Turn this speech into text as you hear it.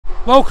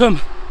Welcome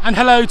and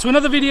hello to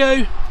another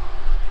video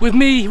with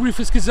me,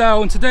 Rufus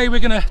Gazelle, and today we're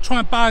going to try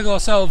and bag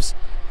ourselves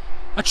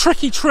a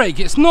tricky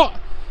trig. It's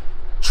not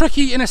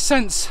tricky in a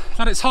sense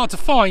that it's hard to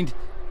find.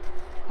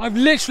 I've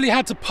literally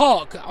had to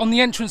park on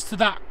the entrance to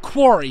that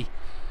quarry.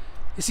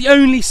 It's the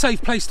only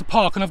safe place to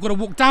park, and I've got to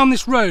walk down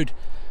this road.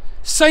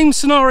 Same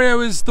scenario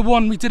as the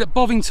one we did at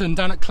Bovington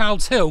down at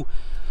Clouds Hill.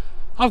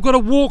 I've got to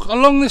walk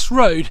along this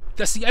road.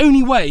 That's the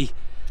only way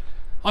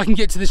I can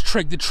get to this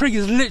trig. The trig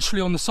is literally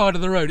on the side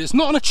of the road. It's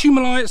not on a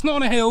tumuli, it's not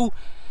on a hill,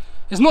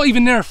 it's not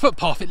even near a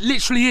footpath. It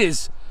literally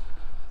is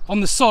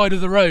on the side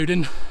of the road,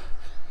 and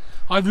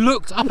I've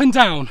looked up and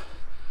down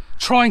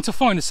trying to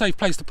find a safe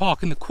place to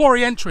park, and the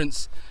quarry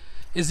entrance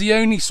is the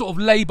only sort of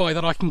lay-by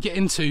that I can get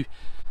into.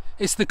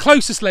 It's the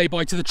closest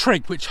lay-by to the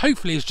trig, which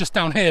hopefully is just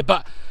down here,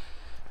 but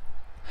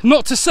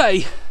not to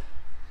say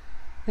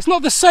it's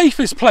not the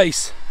safest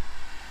place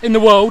in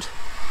the world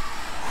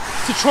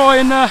to try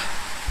and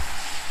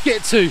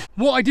get to.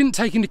 What I didn't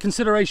take into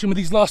consideration with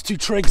these last two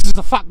trigs is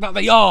the fact that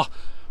they are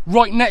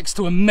right next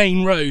to a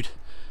main road,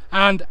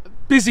 and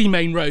busy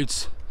main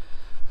roads,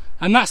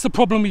 and that's the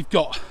problem we've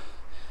got.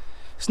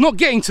 It's not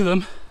getting to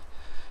them,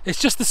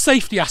 it's just the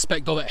safety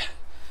aspect of it.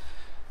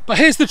 But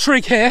here's the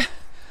trig here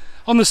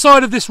on the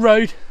side of this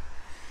road.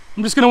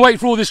 I'm just going to wait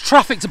for all this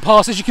traffic to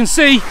pass. As you can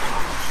see,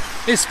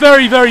 it's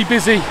very, very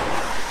busy,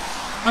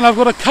 and I've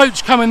got a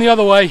coach coming the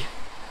other way,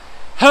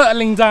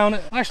 hurtling down.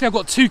 Actually, I've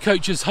got two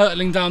coaches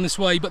hurtling down this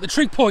way, but the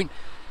trig point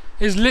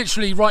is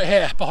literally right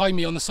here behind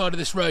me on the side of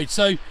this road.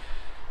 So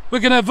we're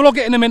going to vlog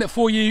it in a minute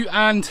for you,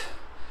 and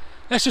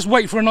let's just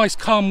wait for a nice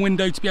calm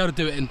window to be able to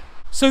do it in.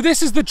 So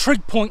this is the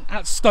trig point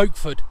at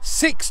Stokeford,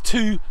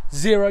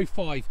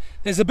 6205.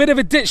 There's a bit of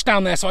a ditch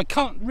down there, so I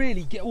can't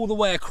really get all the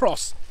way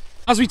across.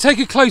 As we take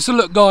a closer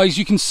look, guys,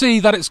 you can see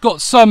that it's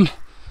got some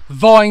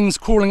vines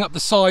crawling up the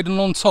side and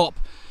on top.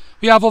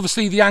 We have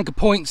obviously the anchor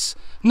points.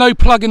 No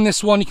plug in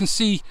this one. You can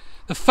see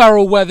the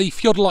ferrule where the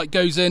theodolite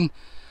goes in,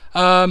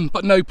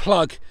 but no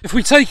plug. If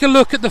we take a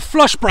look at the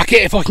flush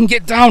bracket, if I can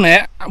get down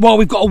it while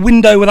we've got a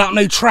window without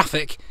no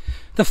traffic,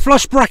 the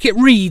flush bracket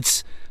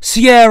reads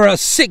Sierra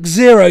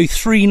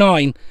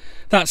 6039.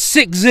 That's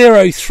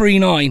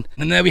 6039,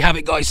 and there we have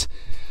it, guys.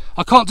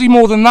 I can't do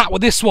more than that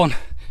with this one.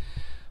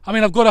 I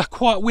mean, I've got a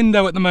quiet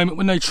window at the moment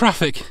with no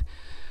traffic,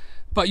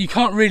 but you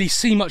can't really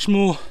see much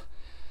more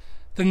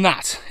than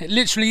that. It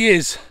literally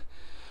is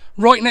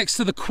right next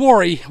to the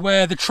quarry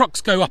where the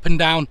trucks go up and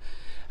down,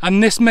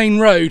 and this main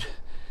road,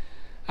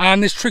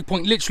 and this trig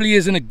point literally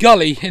is in a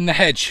gully in the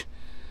hedge.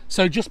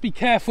 So just be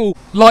careful,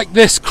 like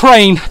this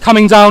crane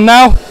coming down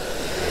now.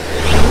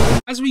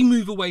 As we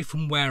move away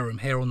from Wareham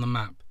here on the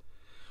map,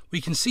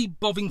 we can see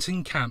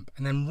Bovington Camp,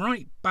 and then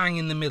right bang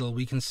in the middle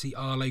we can see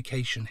our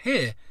location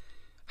here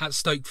at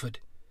Stokeford.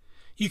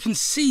 You can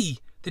see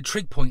the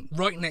trig point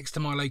right next to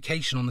my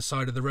location on the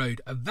side of the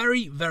road. A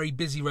very, very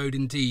busy road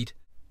indeed.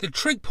 The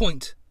trig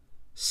point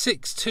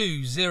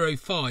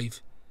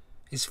 6205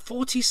 is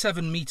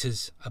 47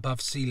 metres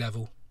above sea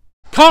level.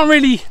 Can't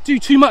really do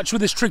too much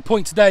with this trig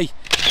point today.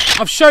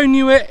 I've shown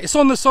you it, it's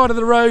on the side of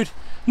the road.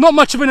 Not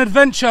much of an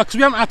adventure because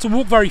we haven't had to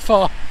walk very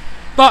far.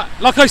 But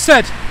like I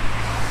said,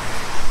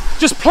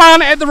 just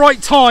plan it at the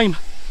right time.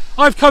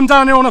 I've come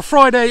down here on a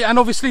Friday, and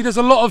obviously there's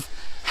a lot of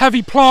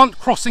heavy plant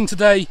crossing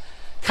today.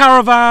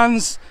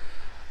 Caravans,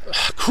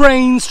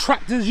 cranes,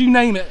 tractors, you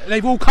name it.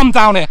 They've all come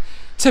down here.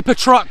 Tipper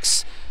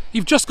trucks.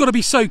 You've just got to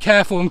be so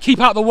careful and keep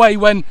out of the way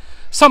when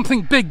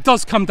something big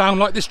does come down,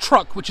 like this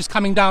truck which is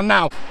coming down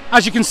now.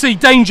 As you can see,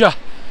 danger.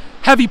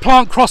 Heavy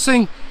plant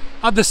crossing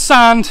at the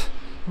sand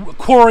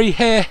quarry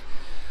here.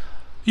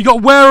 You've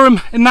got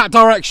Wareham in that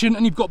direction,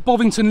 and you've got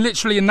Bovington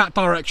literally in that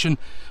direction.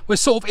 We're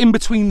sort of in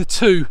between the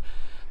two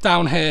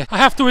down here. I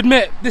have to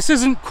admit, this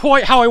isn't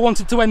quite how I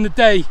wanted to end the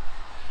day.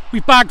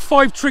 We've bagged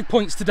 5 trig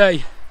points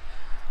today,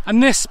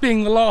 and this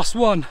being the last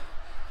one.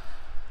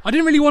 I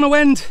didn't really want to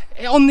end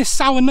it on this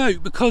sour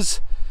note because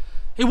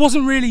it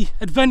wasn't really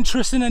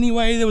adventurous in any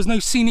way. There was no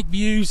scenic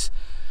views.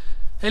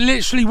 It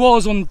literally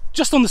was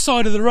just on the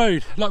side of the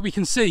road, like we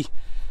can see,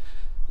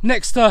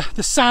 next to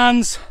the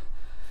sands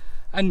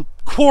and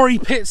quarry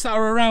pits that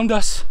are around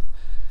us.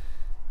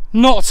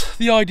 Not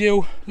the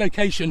ideal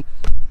location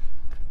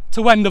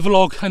to end a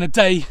vlog and a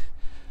day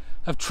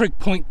of trig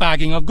point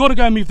bagging. I've got to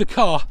go and move the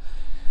car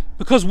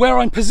because where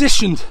I'm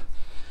positioned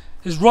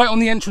is right on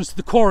the entrance to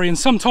the quarry, and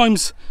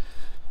sometimes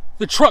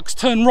the trucks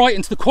turn right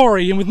into the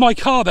quarry, and with my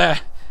car there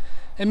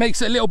it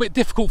makes it a little bit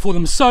difficult for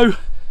them. So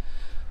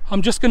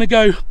I'm just going to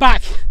go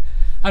back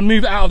and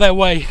move it out of their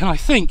way, and I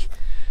think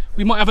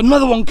we might have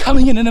another one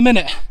coming in a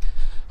minute.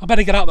 I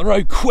better get out the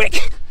road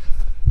quick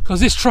because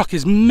this truck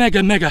is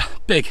mega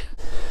big.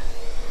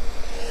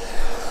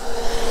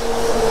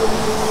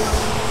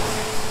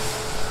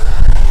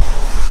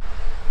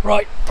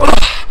 Right,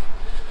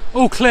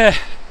 all clear,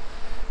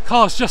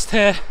 car's just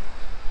here.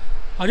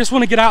 I just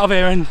want to get out of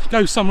here and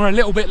go somewhere a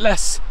little bit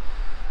less,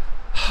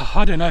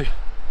 I don't know,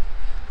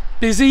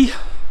 busy,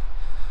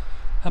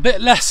 a bit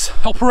less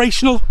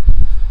operational,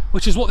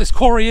 which is what this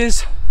quarry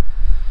is.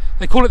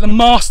 They call it the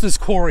Master's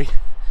Quarry.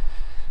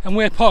 and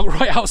we're parked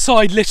right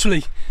outside,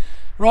 literally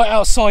right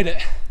outside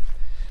it.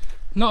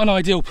 Not an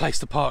ideal place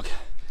to park,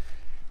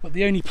 but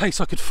the only place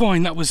I could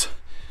find that was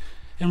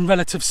in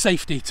relative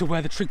safety to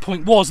where the trig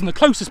point was, and the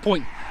closest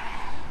point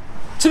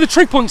to the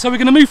trig point. So we're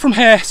going to move from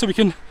here so we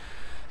can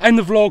end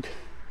the vlog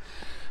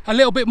a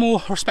little bit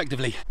more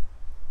respectively.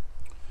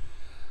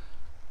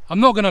 I'm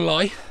not going to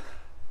lie,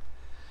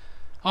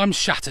 I'm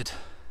shattered.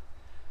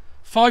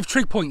 5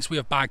 trig points we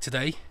have bagged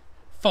today.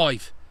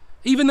 5.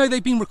 Even though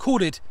they've been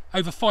recorded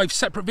over 5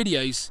 separate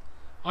videos,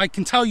 I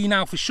can tell you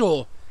now for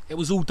sure it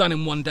was all done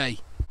in one day.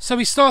 So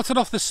we started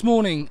off this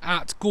morning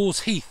at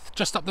Gores Heath,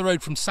 just up the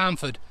road from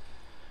Sanford,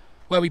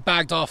 where we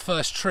bagged our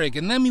first trig,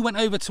 and then we went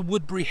over to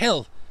Woodbury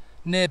Hill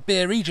near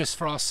Beer Regis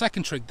for our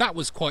second trig. That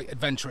was quite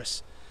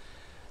adventurous.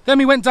 Then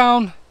we went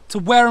down to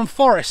Wareham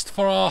Forest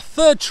for our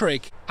third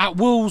trig at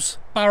Wolves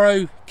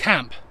Barrow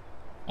Camp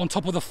on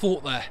top of the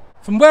fort there.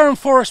 From Wareham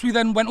Forest we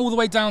then went all the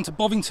way down to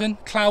Bovington,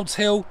 Clouds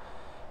Hill,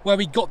 where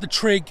we got the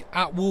trig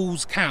at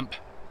Wolves Camp.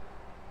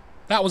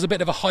 That was a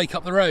bit of a hike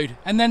up the road.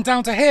 And then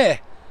down to here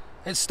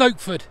at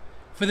Stokeford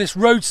for this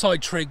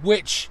roadside trig,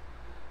 which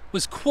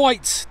was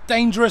quite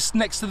dangerous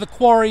next to the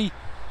quarry,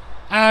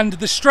 and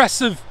the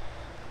stress of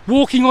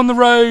walking on the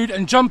road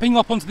and jumping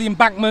up onto the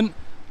embankment,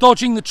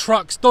 dodging the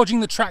trucks,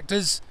 dodging the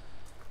tractors,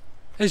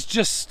 it's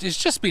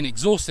just been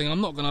exhausting.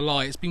 I'm not going to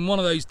lie, it's been one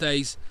of those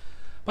days,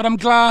 but I'm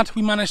glad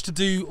we managed to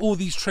do all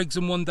these trigs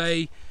in one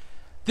day,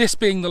 this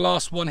being the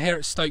last one here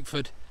at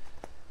Stokeford.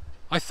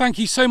 I thank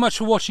you so much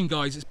for watching,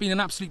 guys. It's been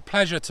an absolute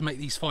pleasure to make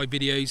these 5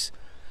 videos.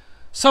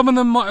 Some of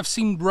them might have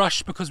seemed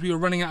rushed because we were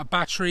running out of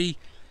battery.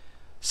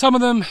 Some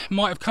of them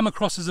might have come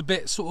across as a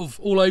bit sort of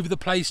all over the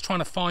place trying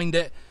to find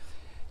it,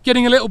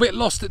 getting a little bit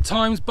lost at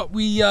times, but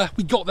we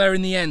got there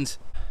in the end.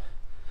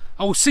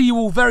 I will see you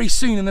all very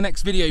soon in the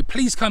next video.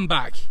 Please come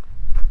back,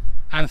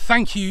 and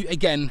thank you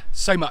again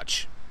so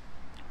much.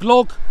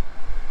 Vlog.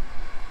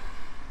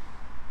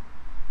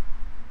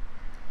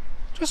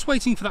 Just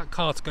waiting for that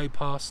car to go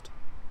past.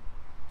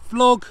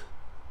 Vlog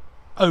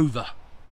over.